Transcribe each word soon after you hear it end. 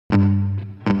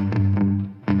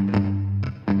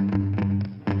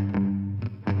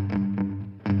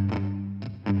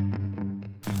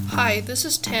Hi, this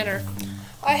is Tanner.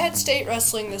 I had state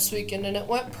wrestling this weekend and it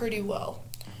went pretty well.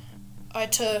 I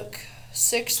took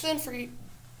 6th in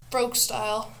folk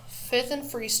style, 5th in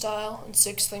freestyle, and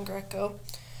 6th in Greco.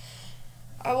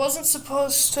 I wasn't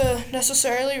supposed to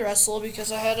necessarily wrestle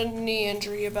because I had a knee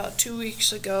injury about 2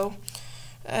 weeks ago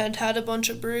and had a bunch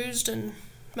of bruised and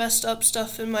messed up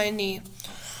stuff in my knee.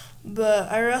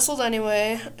 But I wrestled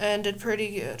anyway and did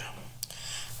pretty good.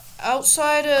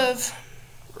 Outside of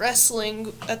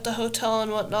wrestling at the hotel and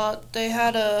whatnot, they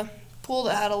had a pool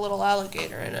that had a little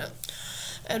alligator in it.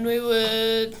 And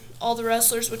all the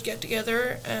wrestlers would get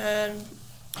together and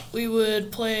we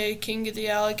would play King of the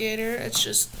Alligator. It's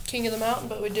just King of the Mountain,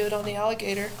 but we'd do it on the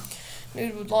alligator. We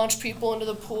would launch people into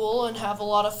the pool and have a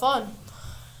lot of fun.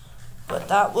 But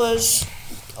that was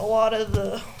a lot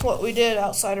of what we did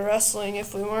outside of wrestling.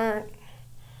 If we weren't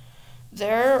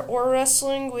there or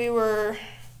wrestling, we were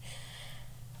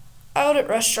out at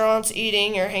restaurants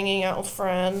eating or hanging out with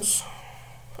friends.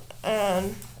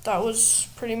 And that was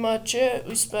pretty much it.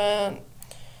 We spent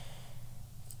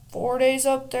 4 days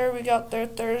up there. We got there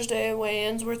Thursday.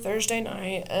 Weigh-ins were Thursday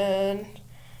night. And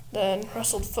then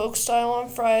wrestled folk style on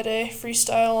Friday,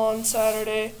 freestyle on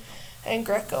Saturday, and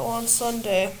Greco on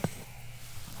Sunday.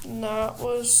 And that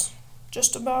was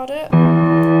just about it.